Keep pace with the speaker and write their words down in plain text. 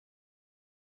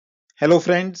Hello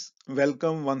friends,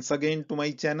 welcome once again to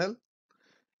my channel.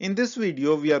 In this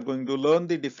video, we are going to learn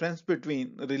the difference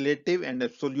between relative and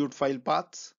absolute file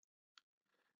paths.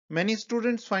 Many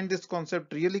students find this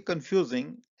concept really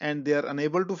confusing and they are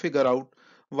unable to figure out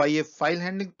why a file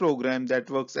handling program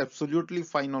that works absolutely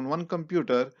fine on one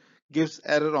computer gives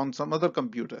error on some other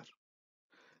computer.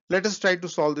 Let us try to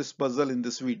solve this puzzle in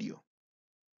this video.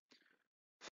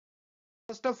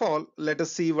 First of all, let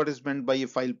us see what is meant by a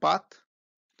file path.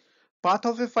 Path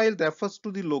of a file refers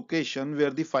to the location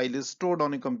where the file is stored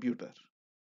on a computer.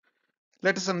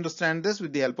 Let us understand this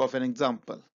with the help of an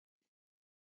example.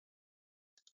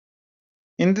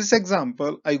 In this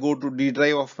example, I go to D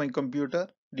drive of my computer.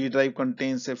 D drive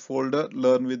contains a folder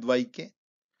Learn with YK.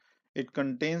 It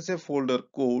contains a folder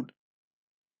Code.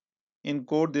 In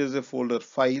Code, there is a folder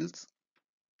Files.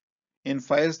 In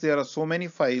Files, there are so many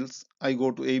files. I go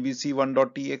to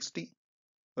abc1.txt.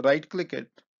 Right click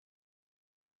it.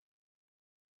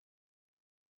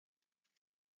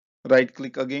 Right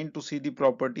click again to see the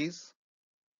properties.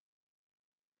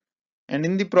 And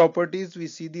in the properties, we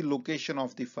see the location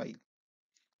of the file.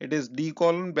 It is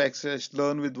d:\learn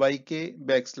with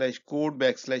YK \code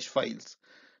 \files.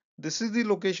 This is the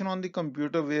location on the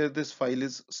computer where this file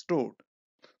is stored.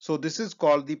 So this is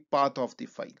called the path of the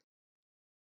file.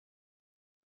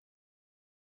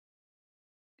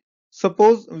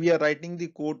 Suppose we are writing the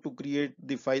code to create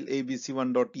the file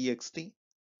abc1.txt.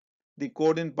 The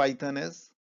code in Python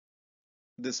is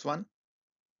this one.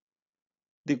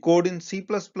 The code in C++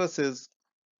 is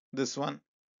this one.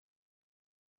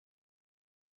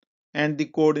 And the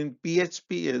code in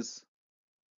PHP is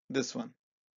this one.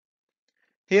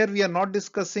 Here we are not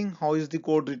discussing how is the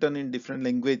code written in different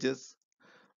languages.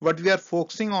 What we are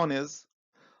focusing on is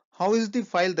how is the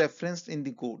file referenced in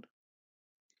the code.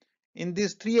 In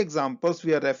these three examples,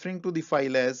 we are referring to the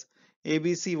file as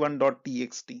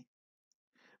abc1.txt.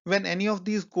 When any of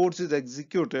these codes is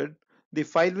executed, the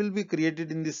file will be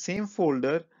created in the same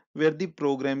folder where the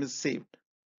program is saved.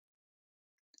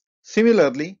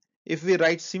 Similarly, if we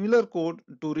write similar code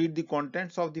to read the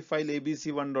contents of the file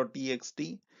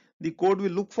abc1.txt, the code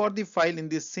will look for the file in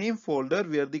the same folder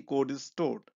where the code is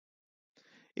stored.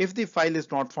 If the file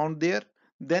is not found there,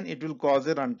 then it will cause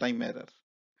a runtime error.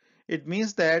 It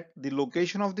means that the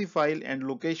location of the file and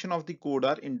location of the code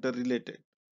are interrelated.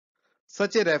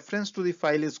 Such a reference to the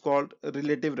file is called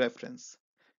relative reference.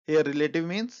 Here relative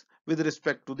means with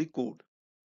respect to the code.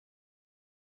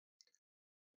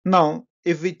 Now,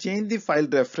 if we change the file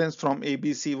reference from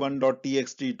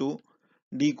abc1.txt to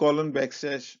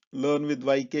d:\learn with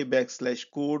YK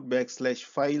 \code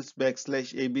 \files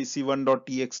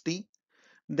abc1.txt,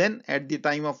 then at the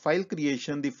time of file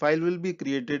creation, the file will be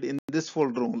created in this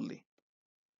folder only.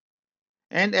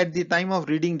 And at the time of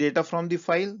reading data from the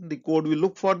file, the code will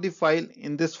look for the file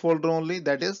in this folder only,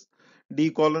 that is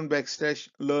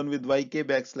d:\learn with YK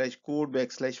 \code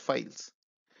 \files.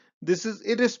 This is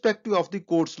irrespective of the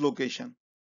code's location.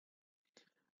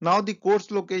 Now the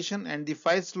code's location and the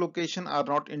file's location are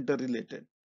not interrelated.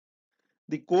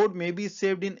 The code may be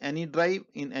saved in any drive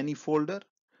in any folder,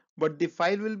 but the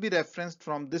file will be referenced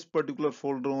from this particular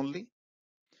folder only.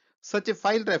 Such a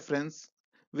file reference,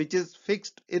 which is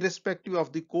fixed irrespective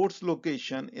of the code's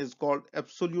location, is called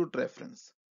absolute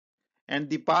reference, and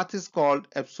the path is called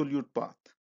absolute path.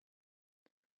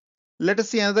 Let us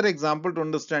see another example to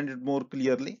understand it more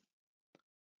clearly.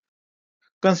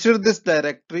 Consider this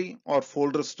directory or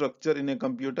folder structure in a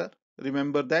computer.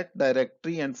 Remember that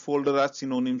directory and folder are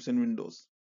synonyms in Windows.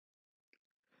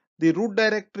 The root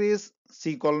directory is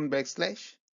c:\.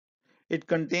 It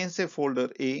contains a folder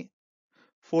A.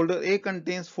 Folder A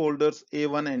contains folders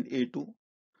A1 and A2.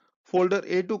 Folder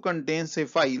A2 contains a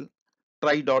file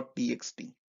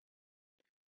try.txt.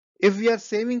 If we are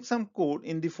saving some code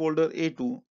in the folder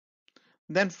A2,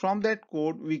 then from that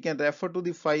code we can refer to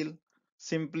the file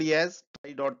simply as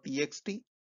try.txt.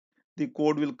 The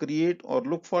code will create or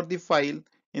look for the file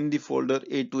in the folder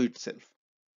A2 itself.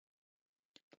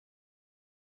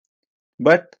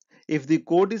 But if the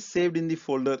code is saved in the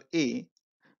folder A,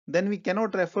 then we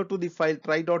cannot refer to the file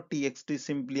try.txt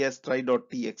simply as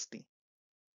try.txt.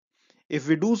 If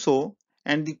we do so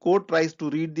and the code tries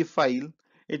to read the file,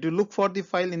 it will look for the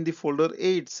file in the folder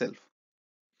A itself.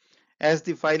 As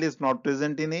the file is not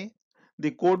present in A,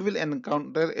 the code will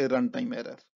encounter a runtime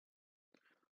error.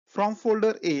 From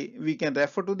folder A, we can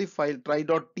refer to the file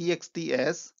try.txt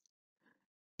as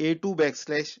A2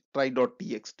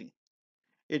 \try.txt.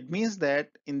 It means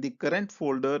that in the current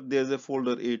folder there is a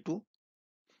folder A2,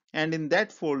 and in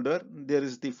that folder there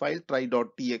is the file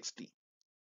try.txt.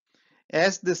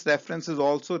 As this reference is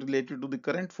also related to the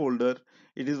current folder,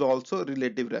 it is also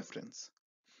relative reference.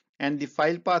 and the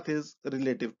file path is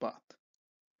relative path.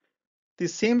 The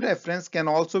same reference can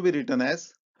also be written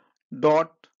as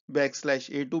dot backslash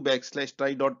a2 backslash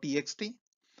try.txt.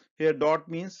 Here dot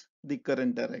means the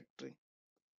current directory.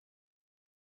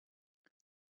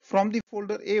 From the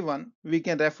folder A1, we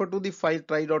can refer to the file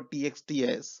try.txt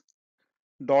as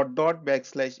dot dot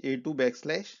backslash a2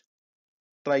 backslash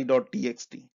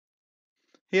try.txt.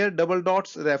 Here double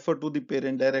dots refer to the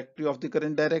parent directory of the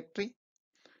current directory.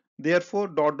 Therefore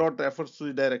dot dot refers to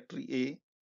the directory A.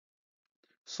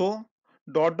 So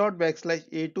dot dot backslash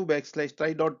a2 backslash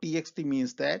try.txt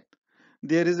means that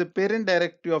there is a parent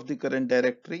directory of the current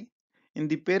directory. In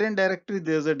the parent directory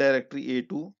there is a directory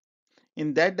A2.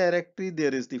 In that directory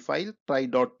there is the file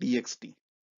try.txt.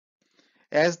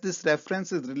 As this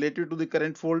reference is related to the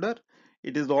current folder,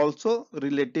 it is also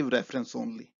relative reference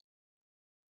only.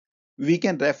 We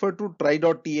can refer to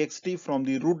try.txt from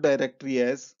the root directory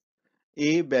as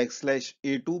a backslash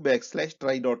a2 backslash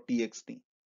try.txt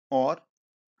or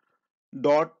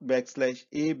dot backslash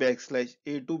a backslash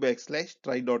a2 backslash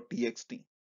try.txt.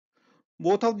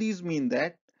 Both of these mean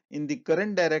that in the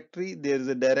current directory there is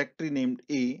a directory named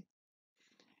A.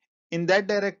 In that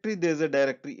directory there is a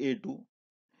directory A2.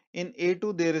 In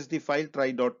A2 there is the file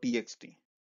try.txt.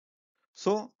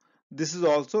 So this is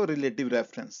also a relative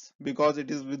reference because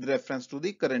it is with reference to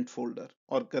the current folder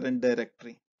or current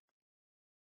directory.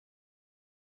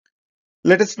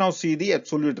 Let us now see the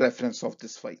absolute reference of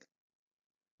this file.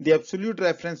 The absolute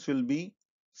reference will be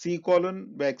c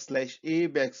colon backslash a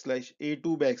backslash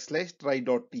a2 backslash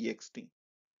try.txt.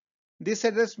 This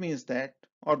address means that,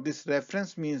 or this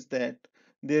reference means that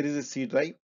there is a C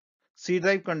drive. C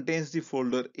drive contains the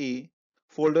folder A.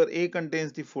 Folder A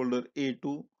contains the folder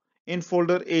A2. In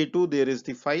folder A2 there is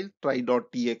the file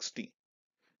try.txt.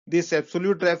 This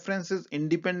absolute reference is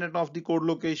independent of the code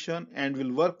location and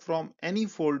will work from any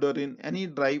folder in any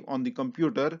drive on the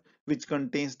computer which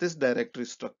contains this directory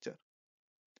structure.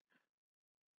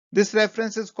 This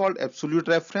reference is called absolute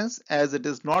reference as it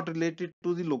is not related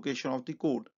to the location of the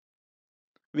code.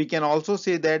 We can also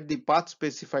say that the path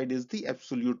specified is the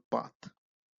absolute path.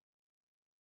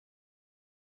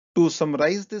 To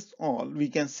summarize this all, we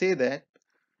can say that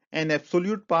an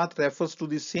absolute path refers to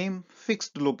the same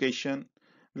fixed location,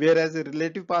 whereas a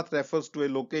relative path refers to a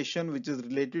location which is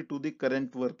related to the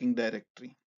current working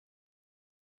directory.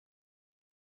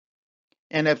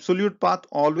 An absolute path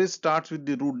always starts with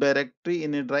the root directory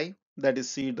in a drive, that is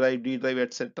C drive, D drive,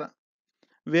 etc.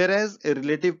 Whereas a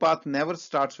relative path never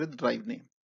starts with drive name.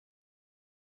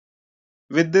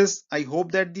 With this, I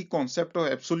hope that the concept of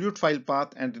absolute file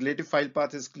path and relative file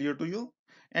path is clear to you,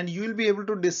 and you will be able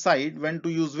to decide when to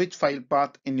use which file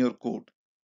path in your code.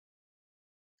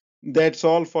 That's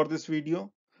all for this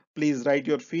video. Please write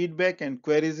your feedback and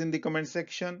queries in the comment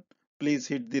section. Please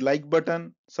hit the like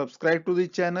button, subscribe to the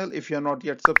channel if you are not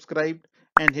yet subscribed,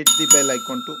 and hit the bell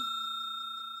icon too.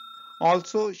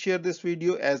 Also, share this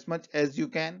video as much as you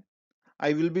can.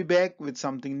 I will be back with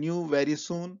something new very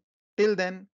soon. Till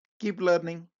then, keep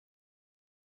learning.